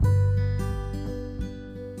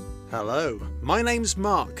Hello, my name's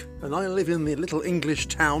Mark and I live in the little English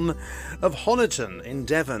town of Honiton in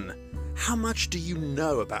Devon. How much do you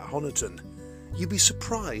know about Honiton? You'd be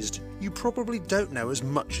surprised, you probably don't know as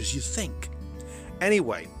much as you think.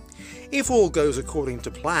 Anyway, if all goes according to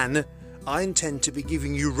plan, I intend to be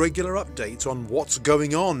giving you regular updates on what's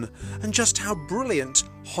going on and just how brilliant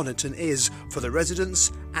Honiton is for the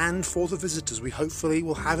residents and for the visitors we hopefully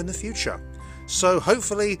will have in the future. So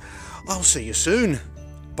hopefully I'll see you soon.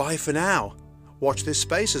 Bye for now. Watch this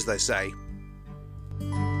space, as they say.